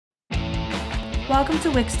Welcome to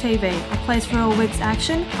wicksTV, a place for all Wicks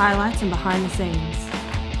action, highlights and behind the scenes.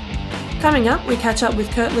 Coming up, we catch up with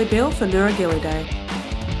Kurtley Beale for Nura Gili Day.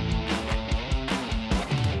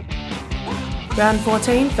 Round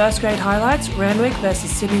 14, first grade highlights, Randwick versus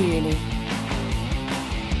Sydney Uni.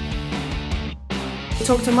 We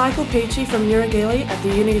talked to Michael Peachey from Nura Gili at the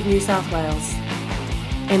Uni of New South Wales.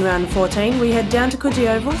 In round 14, we head down to Coogee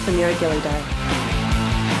Oval for Nura Gili Day.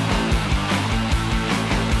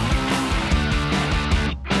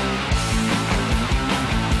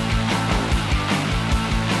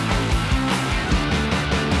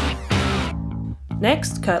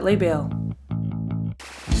 Next, Kurtley Beale.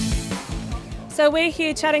 So we're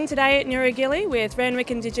here chatting today at Nura Gili with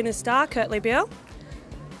Randwick Indigenous star Kurtley Beale.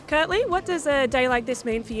 Kurtley, what does a day like this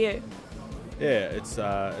mean for you? Yeah, it's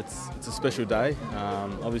a special day.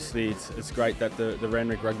 Obviously, it's great that the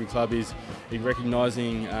Randwick Rugby Club is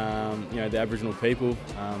recognising the Aboriginal people,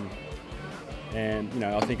 and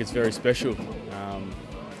I think it's very special,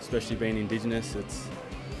 especially being Indigenous.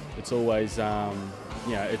 It's always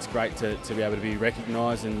it's great to be able to be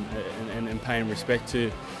recognised and paying respect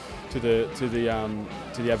to the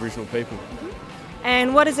Aboriginal people.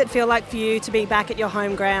 And what does it feel like for you to be back at your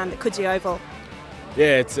home ground at Coogee Oval?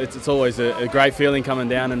 Yeah, it's always a great feeling coming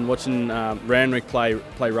down and watching Randwick play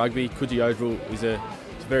rugby. Coogee Oval is a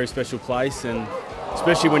very special place, and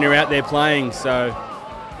especially when you're out there playing. So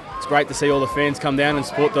it's great to see all the fans come down and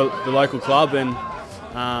support the local club, and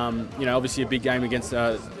obviously a big game against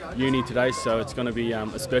Uni today, so it's going to be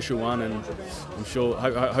a special one, and I'm sure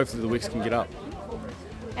hopefully the Wicks can get up.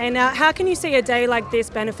 And how can you see a day like this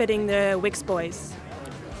benefiting the Wicks boys?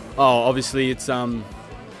 Oh, obviously it's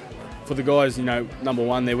for the guys. Number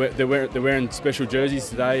one, they're wearing special jerseys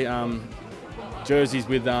today. Jerseys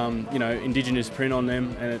with Indigenous print on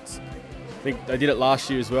them, and I think they did it last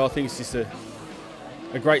year as well. I think it's just a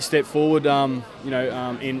great step forward, in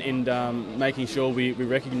making sure we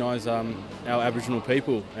recognise our Aboriginal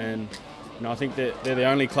people, and I think that they're the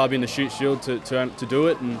only club in the Shute Shield to do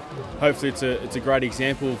it, and hopefully it's a great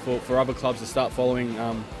example for other clubs to start following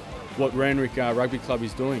what Randwick Rugby Club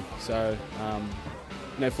is doing. So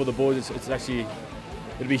for the boys,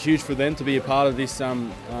 it'd be huge for them to be a part of this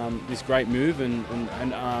this great move, and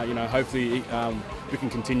hopefully we can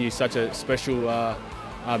continue such a special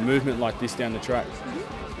movement like this down the track.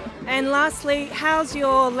 And lastly, how's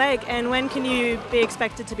your leg, and when can you be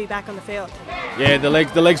expected to be back on the field? Yeah, the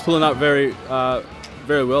leg's pulling up very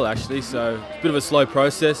well actually. So it's a bit of a slow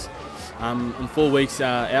process. I'm 4 weeks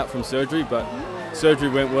out from surgery, but surgery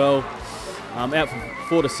went well. I'm out for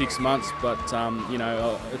 4 to 6 months, but I'm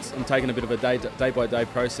taking a bit of a day-by-day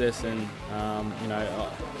process, and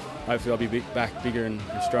hopefully I'll be back bigger and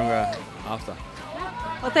stronger after.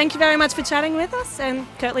 Well, thank you very much for chatting with us, and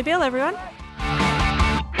Kurtley Beale, everyone.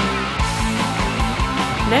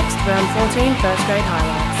 Next, round 14, first grade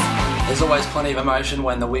highlights. There's always plenty of emotion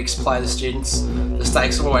when the Wicks play the students. The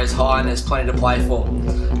stakes are always high and there's plenty to play for.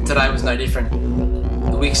 Today was no different.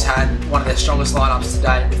 The Wicks had one of their strongest lineups to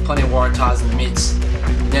date, with plenty of Waratahs in the midst.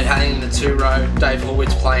 Ned Hanning in the 2-row, Dave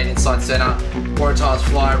Horwitz playing inside centre, Waratahs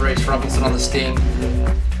flyer Reece Robinson on the sting,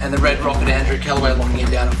 and the Red Rocket Andrew Kellaway locking it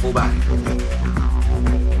down at fullback.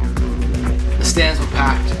 The stands were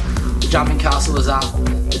packed, the jumping castle was up,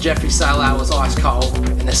 the Jeffrey Sail Hour was ice cold,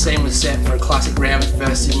 and the scene was set for a classic Randwick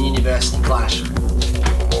versus Sydney University clash.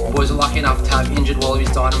 The boys were lucky enough to have injured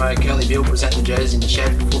Wallabies dynamo Kurtley Beale present the jerseys in the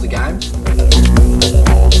shed before the game.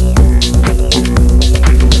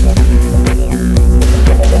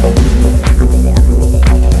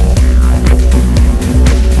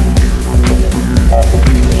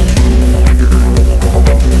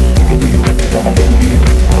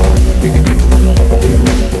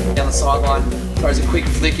 Down the sideline, throws a quick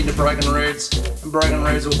flick into Brogan Roods, and Brogan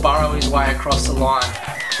Roods will burrow his way across the line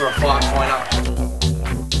for a 5-pointer.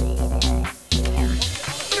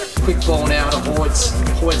 Quick ball now to Horwitz.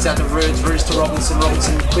 Horwitz out to Roods. Roods to Robinson.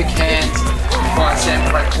 Robinson, quick hands. Finds Sam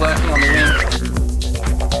Craig lurking on the wing.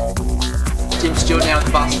 Tim Stewart now at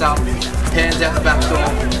the bust up. Hands out the back door.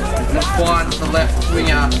 And then finds the left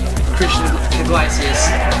winger, Christian Iglesias,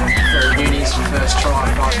 for Uni's first try,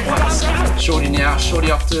 5 points. Shorty now.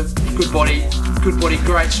 Shorty off to good body,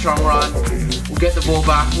 great strong run. We'll get the ball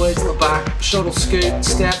back. Leads to the back. Short will scoot,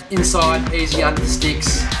 step inside, easy under the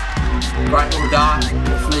sticks. Great little dart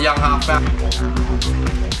from the young halfback.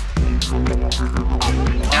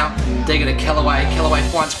 Now, digger to Kellaway. Kellaway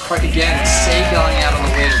finds Craig again. Seaguling out on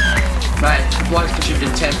the wing. Mate, the bloke's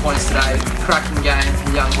contributed 10 points today. Cracking game from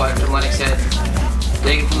the young bloke from Lennox Head.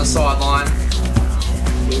 Digging from the sideline.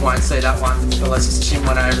 We won't see that one unless it's Tim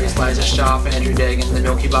went over his laser sharp. Andrew Deegan, the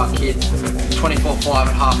Milky Bar kid. 24-5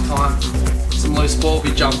 at half time. Some loose ball will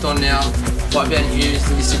be jumped on now by Ben Hughes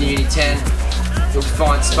in the Sydney Uni 10. He'll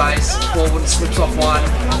find space, ball slips off one,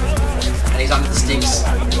 and he's under the sticks.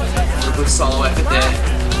 A good solo effort there.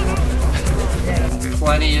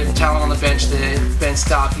 Plenty of talent on the bench there. Ben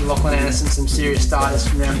Starkey, Lachlan Anderson, some serious starters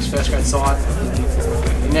from Randwick's first grade side.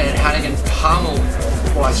 Ned Hannigan pummeled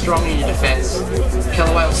by a strong Union defence.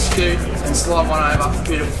 Kellaway will scoot and slide one over,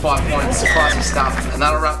 beautiful 5 points, surprising stuff. And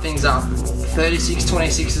that'll wrap things up.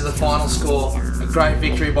 36-26 is the final score. A great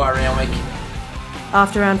victory by Randwick.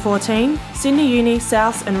 After round 14, Sydney Uni,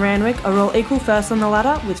 South and Randwick are all equal first on the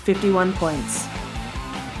ladder with 51 points.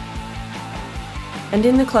 And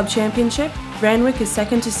in the club championship, Randwick is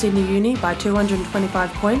second to Sydney Uni by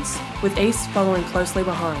 225 points, with East following closely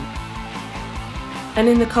behind. And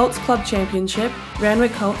in the Colts Club Championship,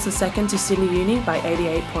 Randwick Colts are second to Sydney Uni by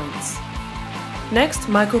 88 points. Next,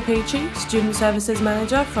 Michael Peachey, Student Services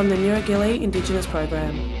Manager from the Nura Gili Indigenous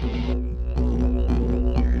Program.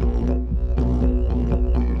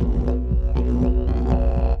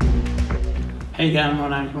 How you going? My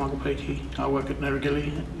name is Michael Peachey. I work at Nura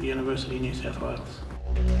Gili at the University of New South Wales.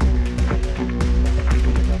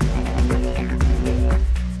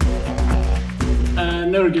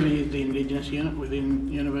 Nura Gili is the Indigenous unit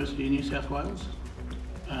within University of New South Wales.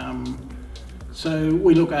 So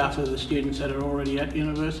we look after the students that are already at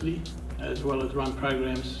university, as well as run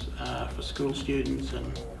programs for school students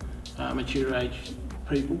and mature age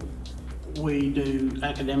people. We do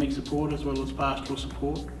academic support as well as pastoral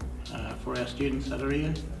support for our students that are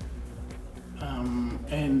here.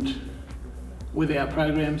 And with our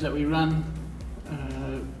programs that we run,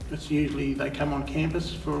 it's usually they come on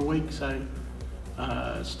campus for a week, so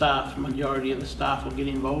majority of the staff will get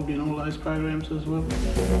involved in all those programs as well.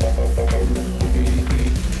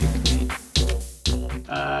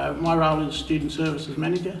 My role is Student Services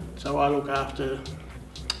Manager, so I look after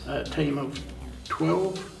a team of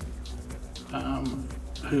 12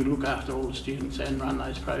 who look after all the students and run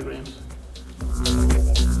those programs.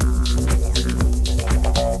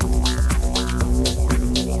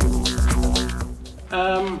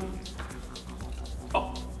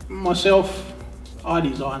 Myself, I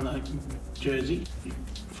design the jersey.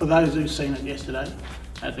 For those who've seen it yesterday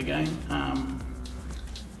at the game,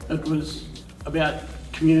 it was about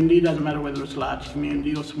community. Doesn't matter whether it's a large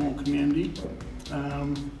community or small community,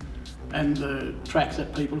 and the tracks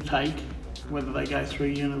that people take, whether they go through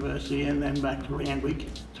university and then back to Randwick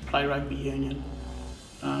to play rugby union,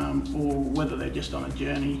 or whether they're just on a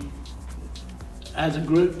journey as a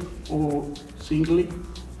group or singly.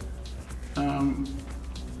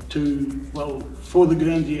 For the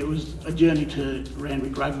Guernsey, it was a journey to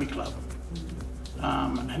Randwick Rugby Club,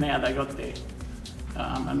 and how they got there,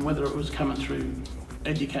 and whether it was coming through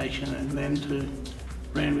education and then to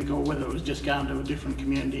Randwick, or whether it was just going to a different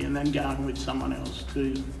community and then going with someone else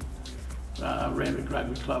to Randwick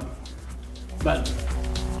Rugby Club. But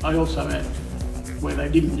I also had where they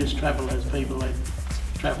didn't just travel as people, they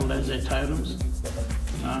travelled as their totems,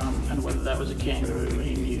 and whether that was a kangaroo,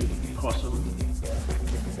 emu, possum.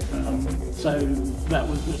 So that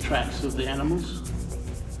was the tracks of the animals.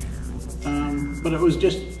 But it was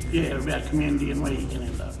just, about community and where you can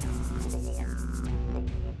end up.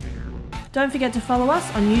 Don't forget to follow us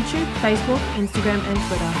on YouTube, Facebook, Instagram and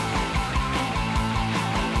Twitter.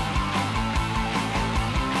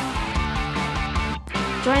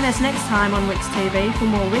 Join us next time on wicksTV for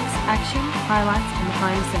more Wicks action, highlights and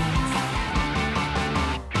behind the scenes.